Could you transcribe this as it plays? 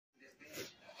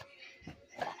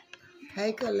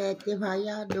Hey Collective, how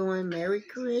y'all doing? Merry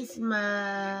Christmas.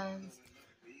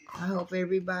 I hope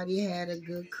everybody had a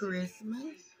good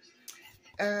Christmas.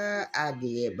 I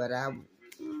did, but I'm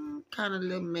kind of a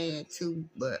little mad too,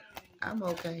 but I'm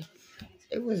okay.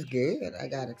 It was good.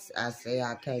 I say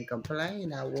I can't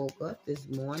complain. I woke up this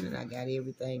morning. I got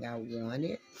everything I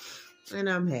wanted, and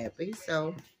I'm happy.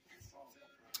 So,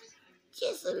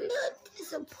 just a little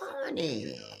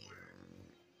disappointing,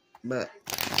 but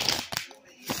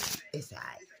it's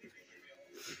alright.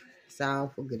 It's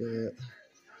all for good.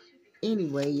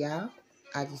 Anyway, y'all,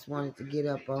 I just wanted to get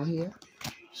up on here,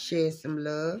 share some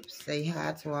love, say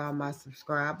hi to all my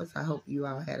subscribers. I hope you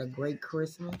all had a great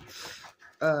Christmas.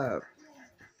 I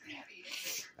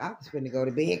was going to go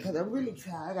to bed because I'm really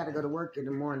tired. I got to go to work in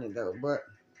the morning, though. But,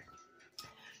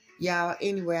 y'all,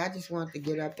 anyway, I just wanted to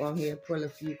get up on here, pull a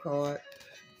few cards,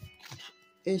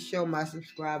 and show my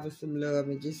subscribers some love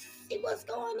and just see what's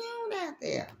going on out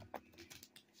there.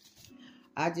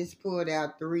 I just pulled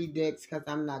out 3 decks because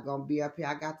I'm not going to be up here.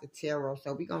 I got the tarot,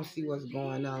 so we're going to see what's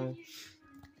going on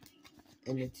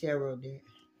in the tarot deck.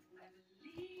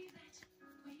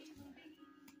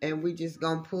 And we just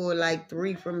going to pull like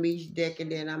 3 from each deck,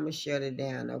 and then I'm going to shut it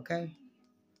down, okay?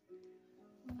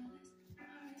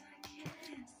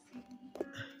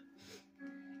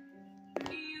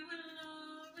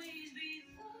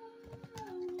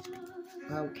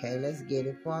 Okay, let's get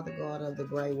it. Father God of the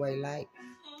Great Way Light,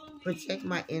 protect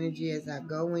my energy as I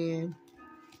go in.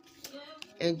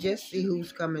 And just see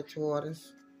who's coming toward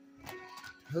us.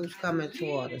 Who's coming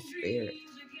toward us, Spirit.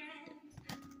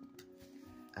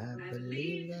 I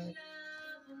believe that.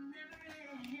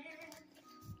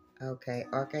 Okay,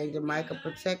 Archangel Michael,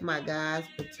 protect my guys,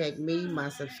 protect me, my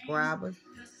subscribers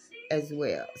as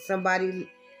well. Somebody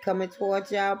coming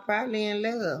towards y'all, probably in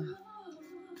love.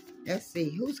 Let's see,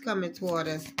 who's coming toward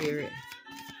us, Spirit?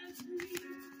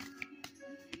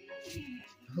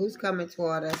 Who's coming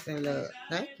toward us in love?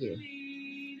 Thank you.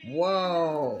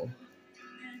 Whoa.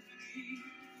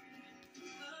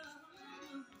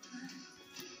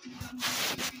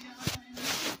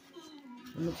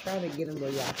 I'm going to try to get them where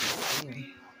y'all can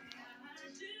see.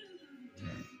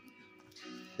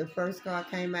 The first card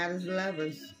came out as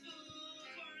Lovers.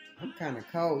 I'm kind of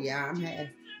cold, y'all. I'm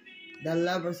having the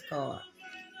Lovers card.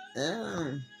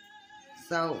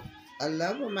 So, a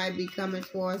lover might be coming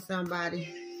towards somebody.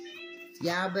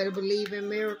 Y'all better believe in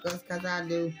miracles, because I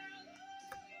do.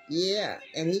 Yeah,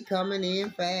 and he coming in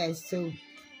fast, too.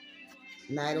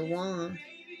 Knight of Wands.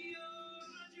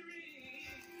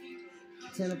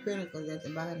 10 of Pentacles at the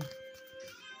bottom.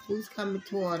 Who's coming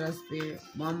toward us, Spirit?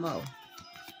 One more.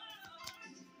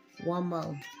 One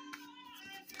more.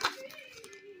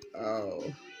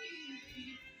 Oh,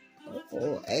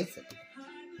 Ace of...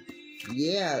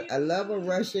 Yeah, a lover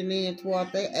rushing in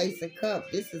toward their Ace of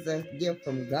Cups. This is a gift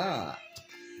from God.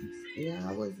 Yeah,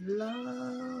 I was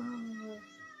love.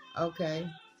 Okay.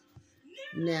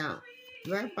 Now,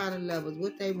 verify the lovers.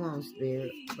 What they want,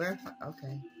 Spirit? Verify.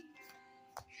 Okay.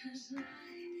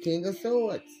 King of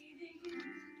Swords.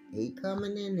 He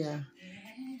coming in there.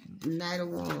 Knight of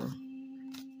Wands.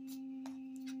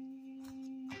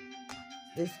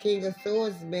 This King of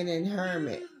Swords has been in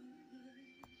Hermit.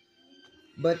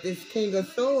 But this King of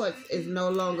Swords is no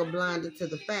longer blinded to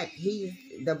the fact.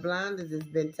 The blinders has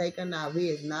been taken out. He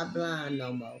is not blind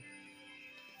no more.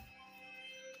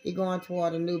 He going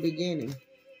toward a new beginning.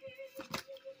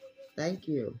 Thank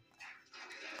you.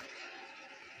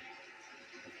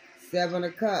 7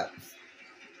 of Cups.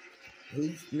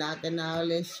 He's knocking all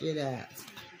this shit out.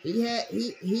 He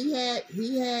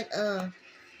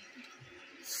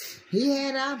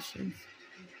had options.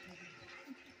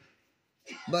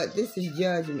 But this is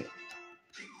judgment.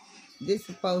 This is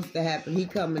supposed to happen. He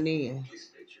coming in.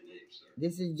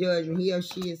 This is judgment. He or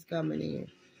she is coming in.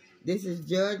 This is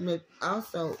judgment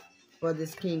also for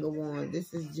this King of Wands.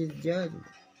 This is just judgment.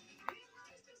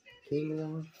 King of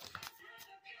Wands.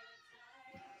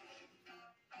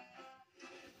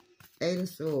 8 of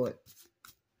Swords.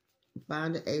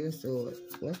 Find the 8 of Swords.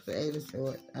 What's the 8 of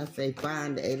Swords? I say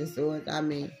find the 8 of Swords. I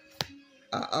mean,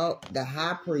 the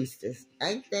High Priestess.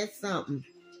 Ain't that something?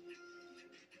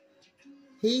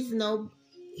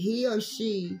 He or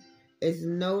she is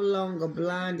no longer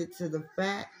blinded to the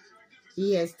fact.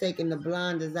 He has taken the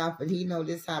blinders off, and he know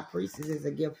this High Priestess is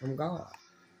a gift from God.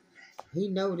 He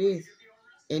know this.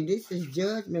 And this is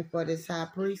judgment for this High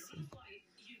Priestess.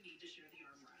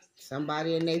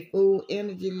 Somebody in their full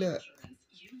energy, look.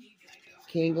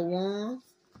 King of Wands.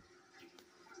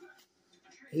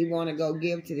 He want to go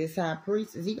give to this High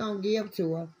Priestess. He going to give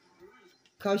to her.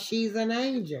 Because she's an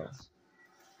angel.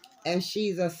 And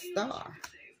she's a star.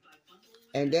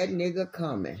 And that nigga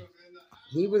coming.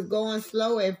 He was going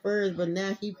slow at first, but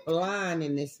now he flying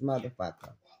in this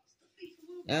motherfucker.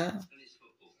 Yeah.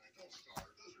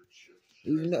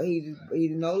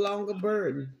 He's no longer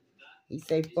burdened. He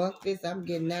say, fuck this, I'm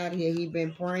getting out of here. He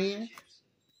been praying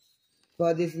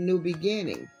for this new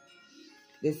beginning.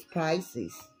 This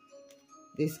Pisces.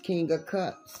 This King of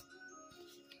Cups.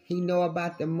 He know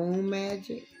about the moon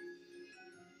magic.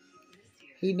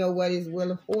 He know what his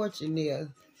Wheel of Fortune is.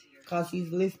 Because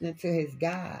he's listening to his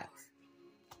guides.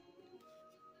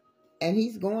 And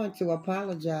he's going to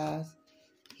apologize.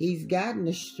 He's gotten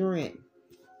the strength.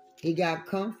 He got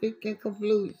conflict and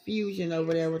confusion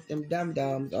over there with them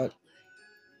dum-dums.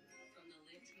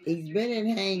 He's been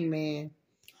in Hangman.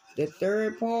 The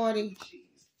third party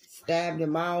stabbed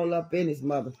him all up in his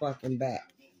motherfucking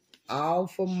back. All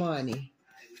for money.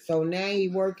 So now he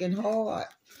working hard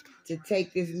to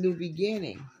take this new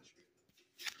beginning.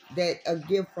 That a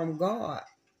gift from God.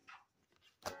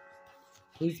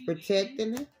 He's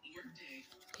protecting it.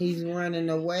 He's running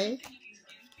away.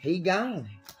 He gone.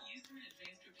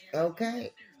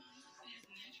 Okay.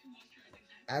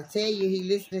 I tell you, he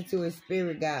listening to his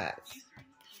spirit guides.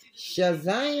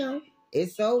 Shazam,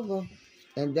 it's over.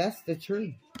 And that's the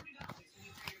truth.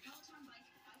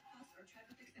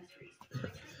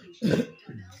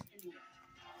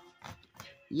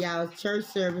 Y'all, church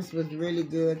service was really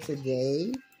good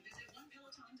today.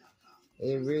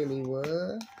 It really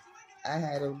was. I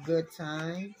had a good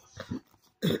time.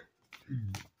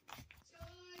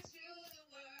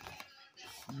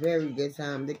 Very good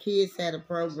time. The kids had a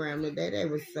program today. They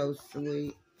were so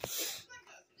sweet.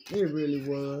 It really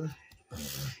was.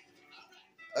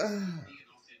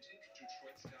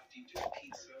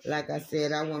 Like I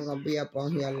said, I wasn't going to be up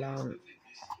on here long.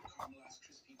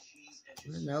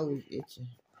 My nose itching.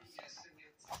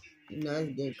 You know,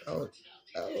 it's getting cold.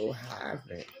 Oh,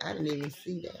 Harvard. I didn't even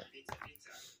see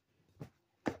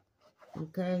that.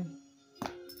 Okay.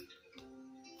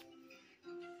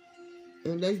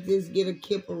 And let's just get a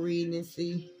Kipper reading and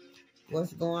see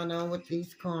what's going on with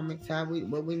these comics.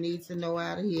 What we need to know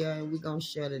out of here, and we're going to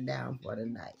shut it down for the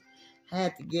night. I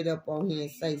had to get up on here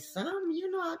and say something.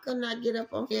 You know, I could not get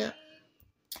up on here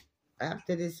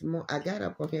after this morning. I got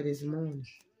up on here this morning.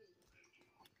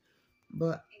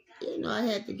 But, you know, I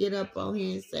had to get up on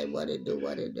here and say what it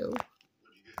do.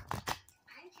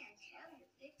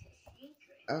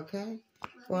 Okay?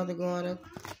 Father God,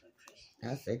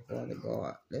 I say, Father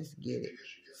God, let's get it.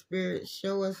 Spirit,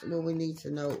 show us what we need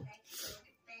to know.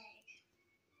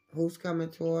 Who's coming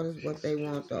toward us, what they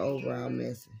want, the overall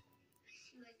message.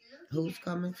 Who's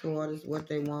coming toward us, what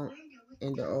they want,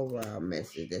 in the overall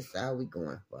message. That's all we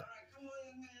going for.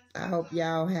 I hope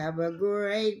y'all have a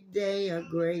great day, a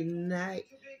great night.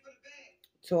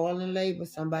 Toil and labor,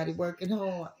 somebody working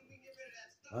hard.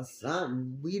 Or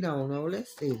something. We don't know.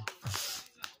 Let's see.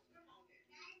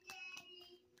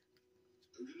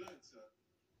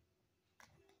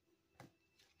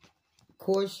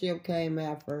 Courtship came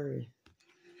out first.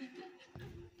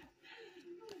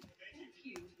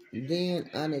 Then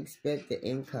unexpected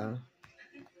income.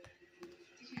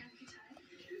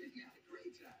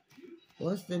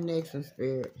 What's the next one,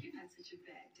 Spirit?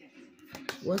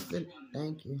 What's the...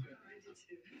 Thank you.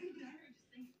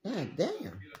 God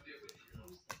damn.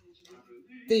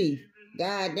 Thief.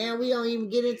 God damn, we don't even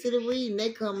get into the reading.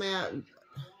 They come out.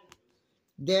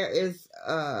 There is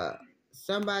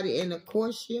somebody in a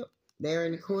courtship. They're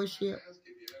in a courtship.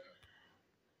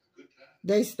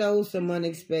 They stole some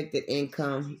unexpected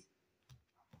income.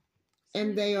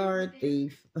 And they are a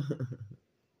thief.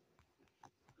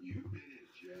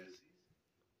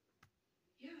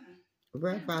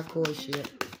 Verify courtship.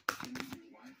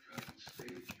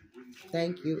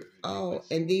 Thank you. Oh,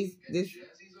 and they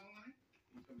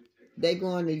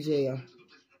going to jail.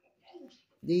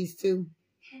 These two.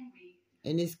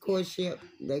 In this courtship,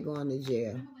 they going to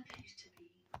jail.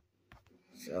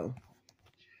 So,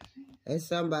 that's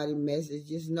somebody message.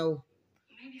 Just know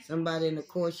somebody in the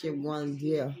courtship going to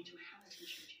jail.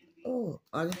 Oh,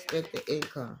 unexpected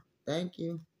income. Thank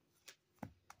you.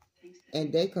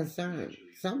 And they concerned.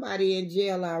 Somebody in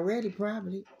jail already,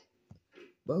 probably.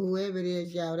 But whoever it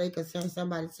is, y'all, they concerned.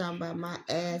 Somebody talking about my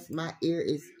ass, my ear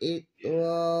is it.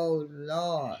 Oh,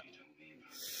 Lord.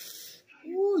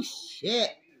 Oh, shit.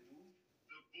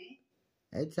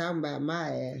 They talking about my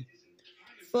ass.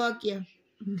 Fuck you.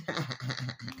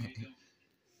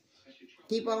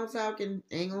 Keep on talking.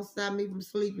 Ain't gonna stop me from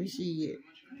sleeping shit.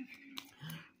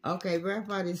 Okay,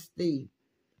 verify this Steve.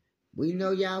 We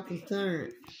know y'all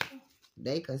concerned.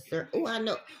 They concerned. Oh, I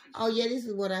know. Oh, yeah, this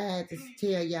is what I had to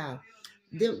tell y'all.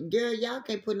 Girl, y'all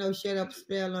can't put no shut up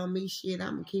spell on me. Shit,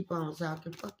 I'm gonna keep on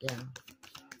talking. Fuck y'all.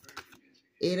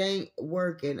 It ain't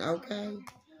working, okay?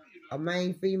 A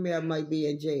main female might be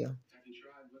in jail.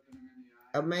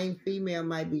 A main female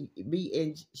might be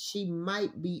in, she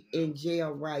might be in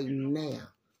jail right now.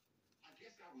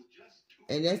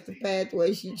 And that's the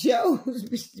pathway she chose.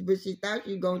 But she thought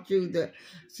she was going to choose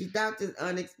she thought this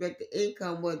unexpected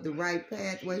income was the right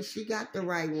pathway. She got the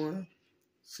right one.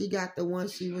 She got the one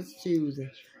she was choosing.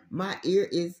 My ear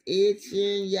is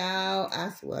itching, y'all. I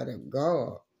swear to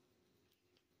God.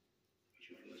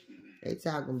 They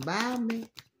talking about me.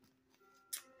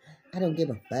 I don't give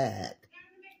a fuck.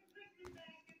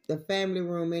 The family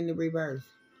room in the reverse.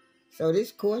 So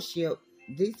this courtship,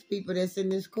 these people that's in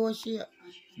this courtship,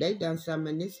 they done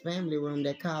something in this family room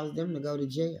that caused them to go to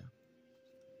jail.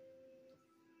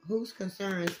 Who's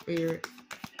concerned, Spirit?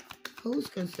 Who's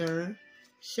concerned?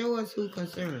 Show us who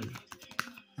concerned.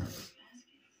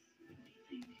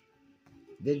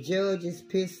 The judge is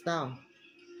pissed off.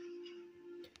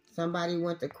 Somebody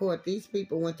went to court. These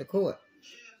people went to court.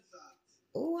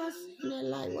 Oh, I seen that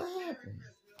light. What happened?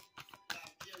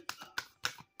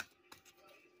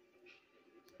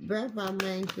 Breath by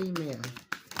main female.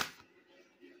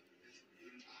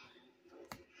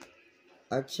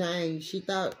 A change. She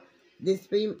thought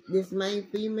this main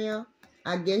female,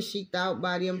 I guess she thought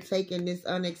by them taking this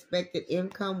unexpected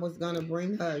income was going to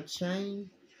bring her a change.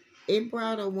 It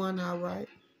brought her one, all right.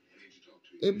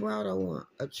 It brought her one.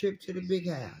 A trip to the big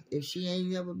house. If she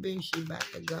ain't never been, she about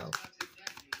to go.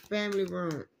 Family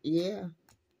room. Yeah.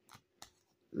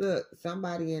 Look,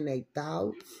 somebody in their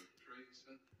thoughts.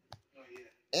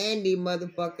 And the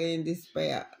motherfucker in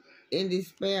despair. In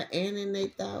despair and in their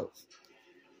thoughts.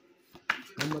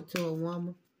 I'm a to a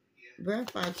woman.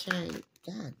 Verify change.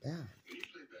 God.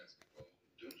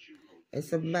 It's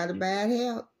something about a bad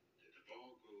health.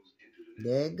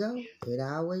 There it go. It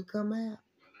always come out.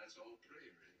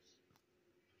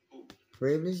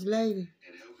 Privileged lady.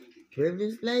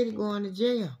 Privileged lady going to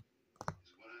jail.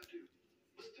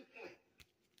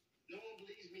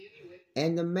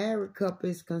 And the married couple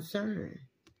is concerned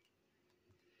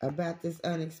about this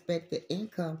unexpected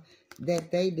income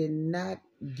that they did not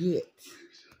get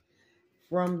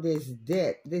from this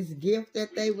debt. This gift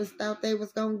that they thought they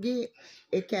was going to get,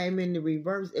 it came in the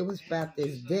reverse. It was about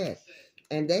this debt.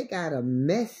 And they got a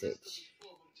message.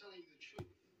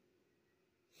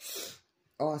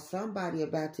 Or somebody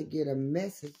about to get a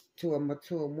message to a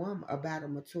mature woman, about a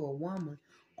mature woman,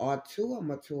 or to a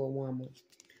mature woman.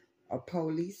 A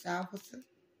police officer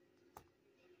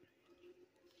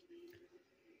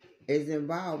is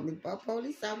involved. A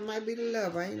police officer might be the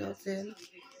lover, ain't no telling.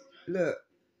 Look,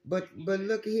 but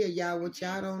look here, y'all, what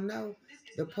y'all don't know,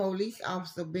 the police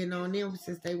officer been on them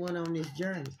since they went on this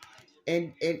journey.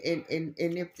 And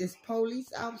if this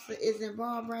police officer is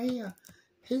involved right here,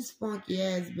 his funky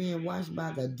ass being watched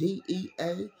by the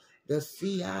DEA, the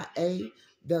CIA,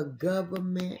 the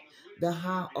government, the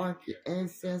hierarchy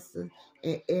ancestors,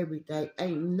 and everything.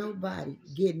 Ain't nobody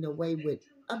getting away with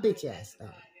a bitch ass thing.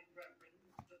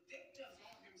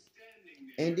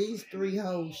 And these three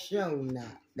hoes show now.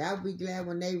 I'll be glad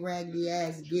when they raggedy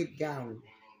ass get gone.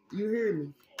 You hear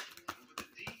me?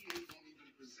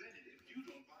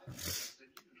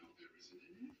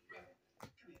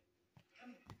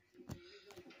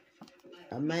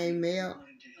 A main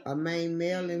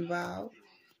male involved.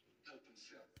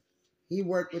 He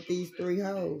worked with these three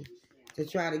hoes to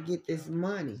try to get this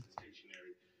money.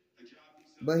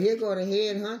 But here go the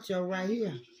head honcho right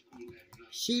here.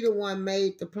 She the one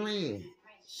made the plan.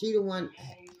 She the one,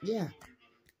 yeah,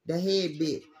 the head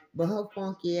bitch. But her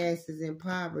funky ass is in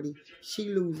poverty. She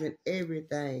losing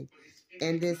everything.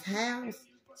 And this house,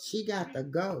 she got to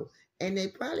go. And they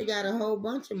probably got a whole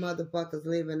bunch of motherfuckers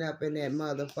living up in that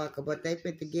motherfucker. But they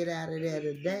fit to get out of there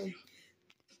today.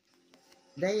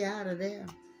 They out of there.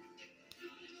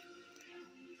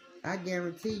 I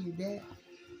guarantee you that.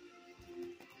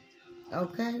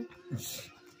 Okay?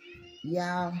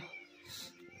 Y'all,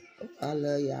 I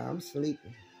love y'all. I'm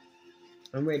sleeping.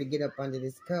 I'm ready to get up under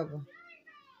this cover.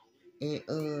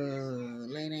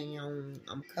 And lay down.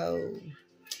 I'm cold.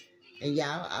 And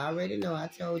y'all I already know, I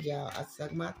told y'all, I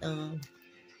suck my thumb.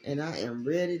 And I am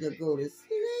ready to go to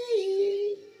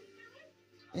sleep.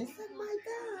 And suck my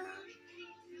thumb.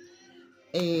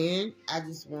 And I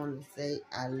just want to say,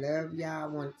 I love y'all. I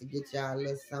wanted to get y'all a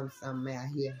little something out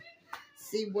here.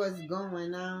 See what's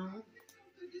going on.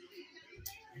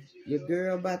 Your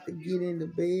girl about to get in the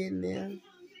bed now.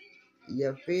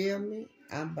 You feel me?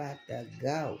 I'm about to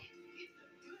go.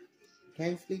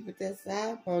 Can't sleep with that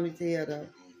side ponytail though.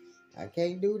 I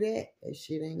can't do that. That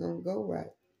shit ain't gonna go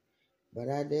right. But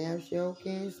I damn sure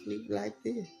can't sleep like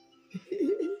this.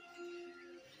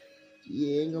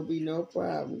 Yeah, ain't gonna be no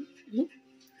problem.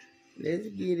 Let's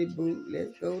get it, boo.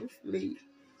 Let's go to sleep.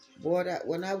 Boy,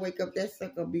 when I wake up, that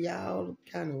sucker be all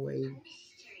kind of way.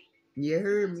 You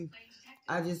heard me?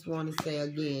 I just want to say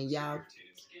again, y'all,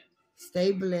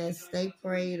 stay blessed, stay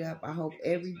prayed up. I hope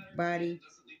everybody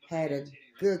had a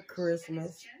good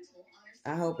Christmas.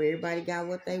 I hope everybody got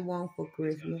what they want for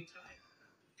Christmas.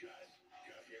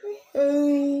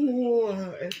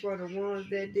 Oh, and for the ones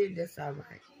that did, that's all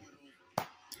right.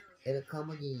 It'll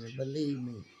come again, believe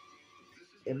me.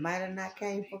 It might have not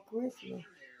came for Christmas,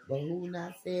 but who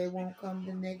not say it won't come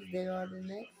the next day or the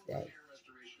next day?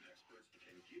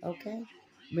 Okay?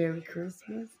 Merry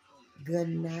Christmas. Good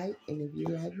night. And if you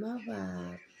like my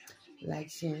vibe, like,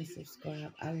 share, and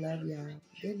subscribe. I love y'all.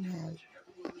 Good night.